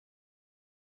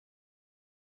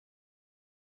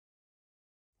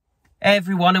Hey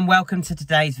everyone, and welcome to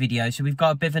today's video. So we've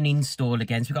got a bit of an install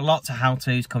again. So we've got lots of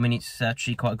how-tos coming. It's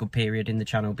actually quite a good period in the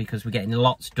channel because we're getting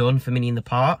lots done for Mini in the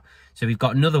Part. So we've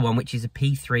got another one which is a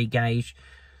P3 gauge.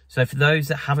 So for those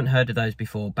that haven't heard of those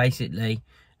before, basically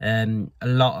a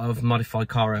lot of modified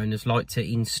car owners like to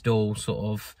install sort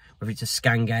of, whether it's a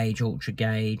scangauge,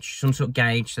 ultragauge, some sort of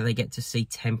gauge, so they get to see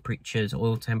temperatures,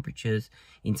 oil temperatures,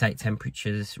 intake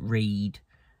temperatures, read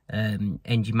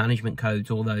engine management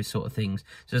codes, all those sort of things.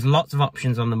 So there's lots of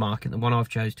options on the market. The one I've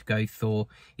chose to go for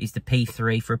is the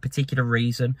P3 for a particular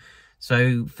reason.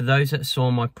 So for those that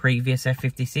saw my previous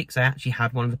f56, I actually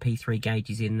had one of the P3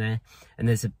 gauges in there, and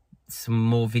there's some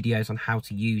more videos on how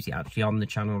to use it actually on the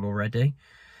channel already.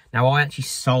 Now I actually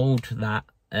sold that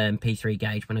P3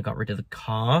 gauge when I got rid of the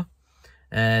car,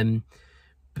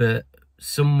 but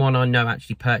someone I know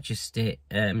actually purchased it,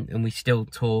 and we still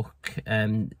talk.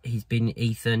 He's been,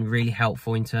 Ethan, really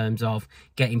helpful in terms of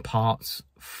getting parts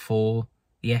for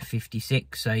the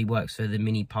f56. So he works for the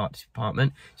Mini parts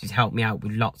department, so he's helped me out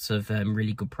with lots of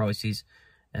really good prices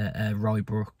at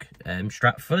Rybrook,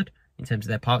 Stratford, in terms of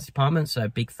their parts department. So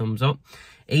big thumbs up.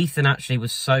 Ethan actually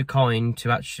was so kind to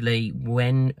actually,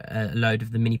 when a load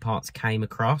of the Mini parts came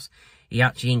across, he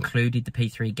actually included the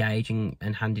P3 gauge and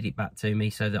handed it back to me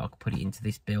so that I could put it into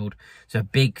this build. So a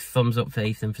big thumbs up for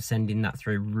Ethan for sending that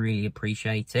through. Really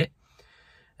appreciate it.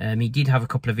 He did have a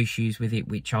couple of issues with it,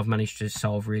 which I've managed to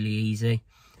solve really easy.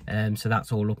 So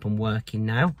that's all up and working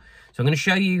now. So I'm going to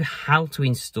show you how to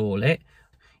install it.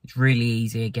 It's really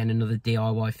easy. Again, another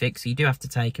DIY fix. So you do have to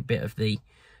take a bit of the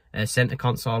center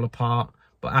console apart,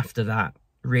 but after that,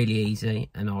 really easy,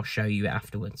 and I'll show you it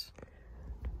afterwards.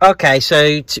 Okay,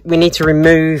 so we need to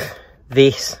remove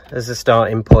this as a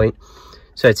starting point.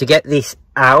 So to get this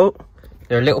out,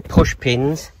 there are little push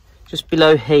pins just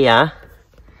below here.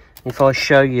 If I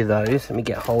show you those, let me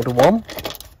get hold of one.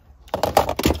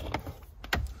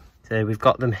 So we've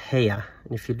got them here,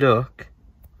 and if you look,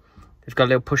 they've got a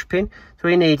little push pin. So all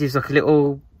you need is like a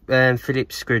little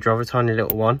Phillips screwdriver, a tiny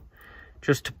little one,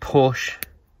 just to push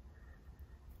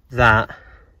that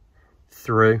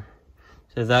through.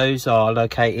 So those are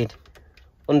located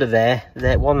under there,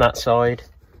 one that side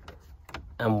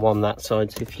and one that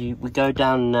side. So if we go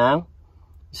down now,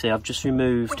 see I've just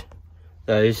removed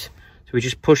those. So we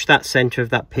just push that centre of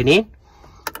that pin in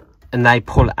and they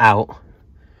pull out.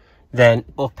 Then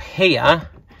up here,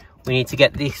 we need to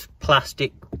get this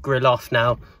plastic grill off.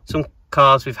 Now, some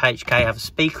cars with HK have a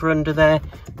speaker under there,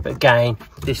 but again,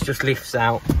 this just lifts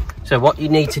out. So what you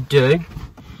need to do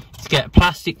is get a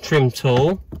plastic trim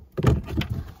tool,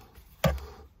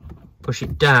 push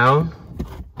it down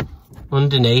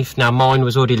underneath. Now mine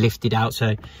was already lifted out,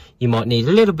 so you might need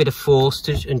a little bit of force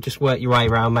and just work your way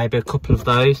around, maybe a couple of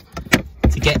those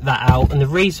to get that out. And the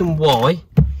reason why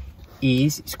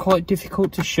is it's quite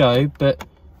difficult to show, but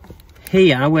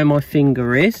here where my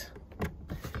finger is,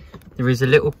 there is a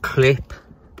little clip.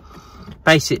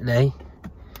 Basically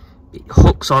it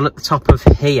hooks on at the top of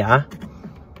here,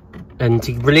 and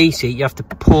to release it you have to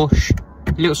push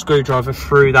a little screwdriver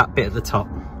through that bit at the top.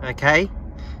 Okay,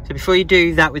 so before you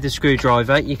do that with the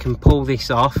screwdriver, you can pull this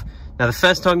off. Now the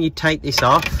first time you take this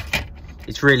off,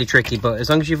 it's really tricky, but as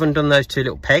long as you've undone those two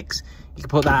little pegs, you can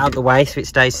put that out of the way so it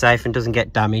stays safe and doesn't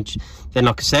get damaged. Then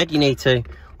like I said, you need to,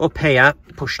 up here,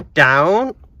 push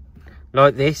down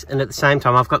like this, and at the same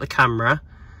time I've got the camera,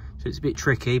 so it's a bit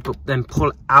tricky, but then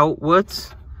pull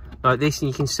outwards like this,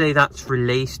 and you can see that's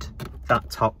released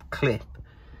that top clip.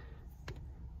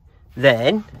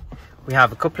 Then we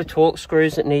have a couple of torque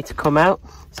screws that need to come out.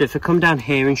 So if I come down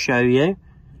here and show you,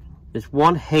 there's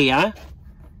one here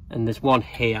and there's one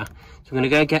here. So I'm going to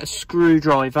go get a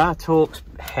screwdriver, a torque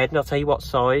head, and I'll tell you what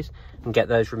size, and get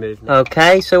those removed now.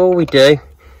 Okay, so all we do,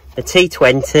 the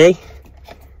T20, and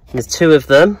there's two of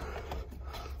them,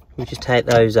 we just take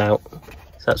those out.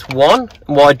 So that's one.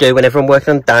 And what I do whenever I'm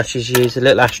working on the dash is use the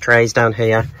little ashtrays down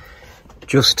here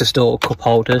just to store cup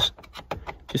holders,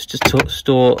 just to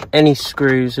store any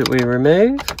screws that we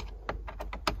remove.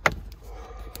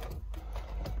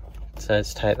 So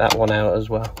let's take that one out as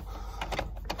well.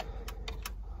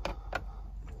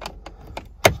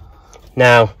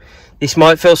 Now, this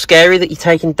might feel scary that you're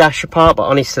taking dash apart, but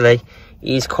honestly, it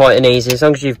is quite an easy, as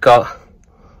long as you've got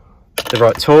the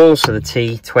right tools. So the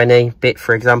T20 bit,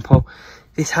 for example,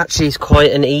 this actually is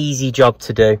quite an easy job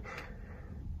to do.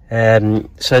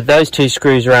 So those two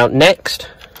screws are out next.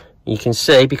 You can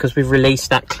see, because we've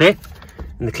released that clip,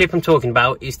 and the clip I'm talking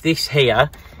about is this here.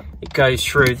 It goes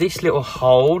through this little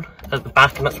hole at the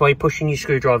back, and that's why you're pushing your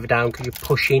screwdriver down, because you're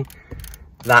pushing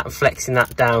that and flexing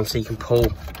that down so you can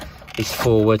pull this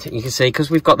forward. You can see, because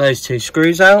we've got those two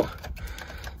screws out,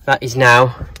 that is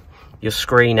now your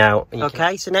screen out.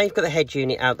 Okay, so now you've got the head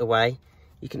unit out the way,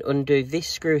 you can undo this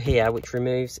screw here, which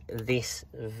removes this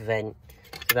vent.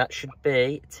 So that should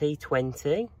be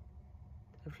T20.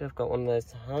 Hopefully I've got one of those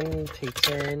to hand.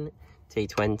 T10,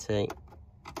 T20.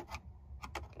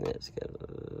 Let's get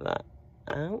that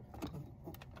out.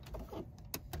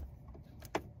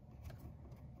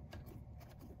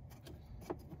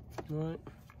 Right.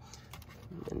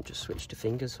 And just switch to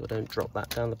fingers so I don't drop that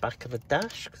down the back of the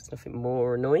dash, because there's nothing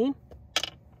more annoying.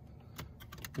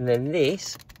 And then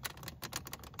this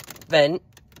vent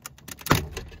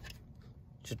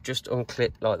should just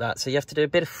unclip like that. So you have to do a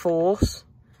bit of force,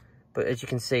 but as you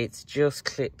can see, it's just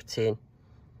clipped in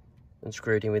and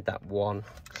screwed in with that one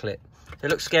clip. So it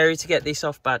looks scary to get this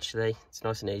off, but actually it's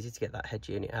nice and easy to get that head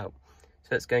unit out. So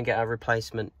let's go and get our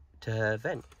replacement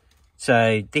vent.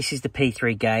 So this is the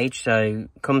P3 gauge, so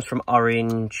it comes from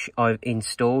Orange. I've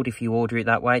installed, if you order it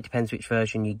that way, it depends which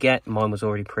version you get. Mine was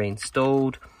already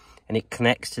pre-installed, and it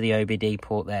connects to the OBD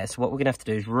port there. So what we're gonna have to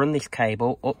do is run this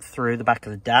cable up through the back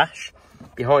of the dash,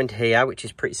 behind here, which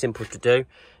is pretty simple to do,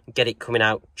 and get it coming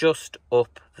out just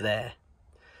up there.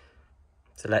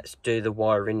 So let's do the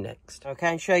wiring next. Okay,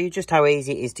 and show you just how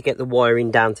easy it is to get the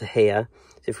wiring down to here.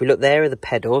 So if we look, there are the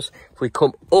pedals. If we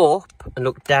come up and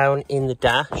look down in the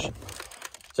dash, I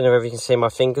don't know if you can see my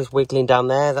fingers wiggling down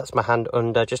there. That's my hand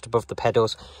under, just above the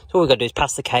pedals. So all we've got to do is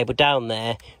pass the cable down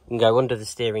there and go under the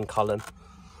steering column,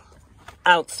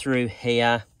 out through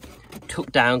here,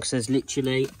 tuck down, because there's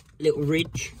literally a little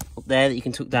ridge up there that you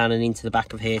can tuck down and into the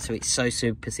back of here. So it's so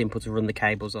super simple to run the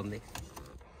cables on this.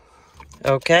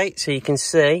 Okay, so you can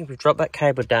see we've dropped that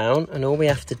cable down, and all we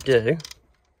have to do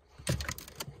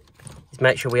is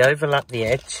make sure we overlap the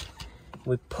edge.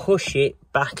 We push it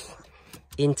back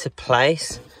into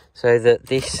place so that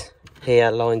this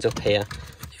here lines up here.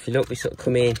 If you look, we sort of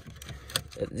come in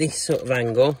at this sort of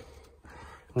angle.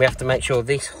 We have to make sure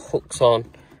this hooks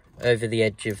on over the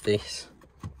edge of this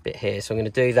bit here. So I'm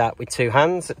going to do that with two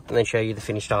hands and then show you the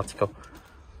finished article.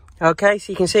 Okay,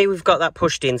 so you can see we've got that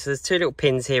pushed in. So there's two little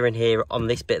pins here and here on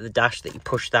this bit of the dash that you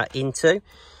push that into.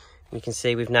 You can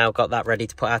see we've now got that ready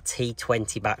to put our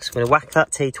T20 back. So I'm going to whack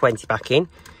that T20 back in.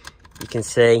 You can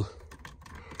see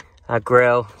our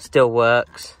grill still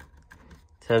works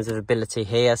in terms of ability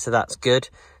here, so that's good.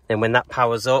 Then when that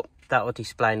powers up, that will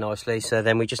display nicely. So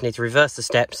then we just need to reverse the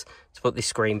steps to put this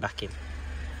screen back in.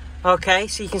 Okay,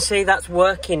 so you can see that's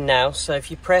working now. So if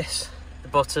you press the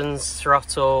buttons,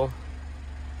 throttle,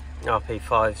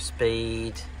 RP5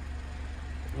 speed,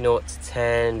 0 to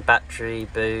 10, battery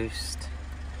boost,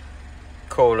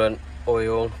 coolant,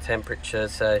 oil, temperature.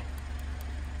 So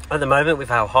at the moment, with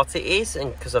how hot it is,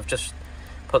 and because I've just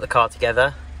put the car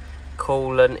together,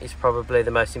 coolant is probably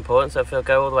the most important. So if I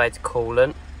go all the way to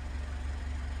coolant,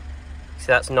 so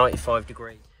that's 95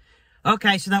 degrees.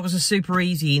 Okay, so that was a super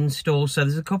easy install. So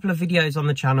there's a couple of videos on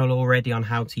the channel already on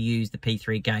how to use the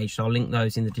P3 gauge. So I'll link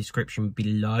those in the description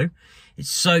below. It's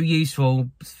so useful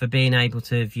for being able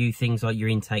to view things like your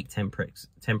intake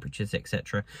temperatures,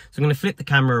 etc. So I'm going to flip the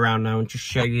camera around now and just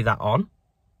show you that on.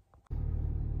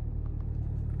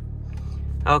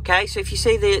 Okay, so if you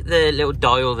see the little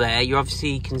dial there, you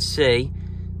obviously can see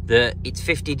that it's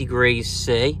 50 degrees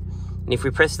C. And if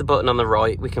we press the button on the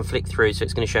right, we can flick through. So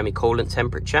it's going to show me coolant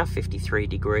temperature, 53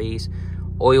 degrees.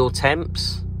 Oil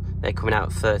temps, they're coming out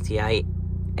at 38.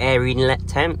 Air inlet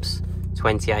temps,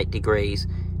 28 degrees.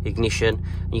 Ignition.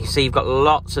 And you can see you've got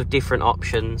lots of different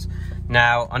options.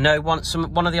 Now, I know one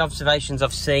of the observations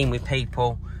I've seen with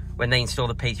people when they install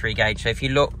the P3 gauge. So if you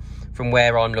look from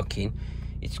where I'm looking,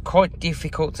 it's quite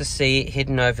difficult to see it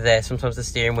hidden over there. Sometimes the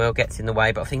steering wheel gets in the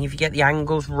way, but I think if you get the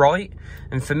angles right,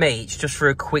 and for me, it's just for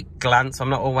a quick glance.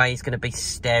 I'm not always going to be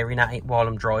staring at it while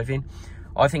I'm driving.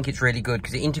 I think it's really good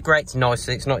because it integrates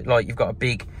nicely. It's not like you've got a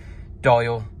big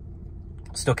dial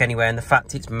stuck anywhere, and the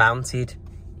fact it's mounted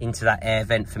into that air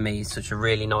vent for me is such a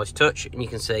really nice touch. And you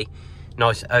can see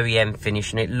nice OEM finish,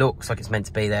 and it looks like it's meant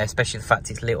to be there, especially the fact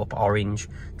it's lit up orange,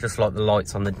 just like the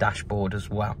lights on the dashboard as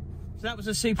well. So that was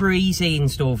a super easy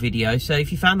install video. So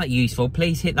if you found that useful,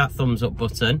 please hit that thumbs up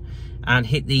button and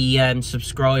hit the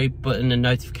subscribe button and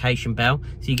notification bell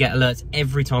so you get alerts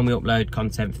every time we upload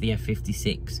content for the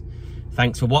F56.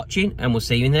 Thanks for watching, and we'll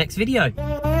see you in the next video.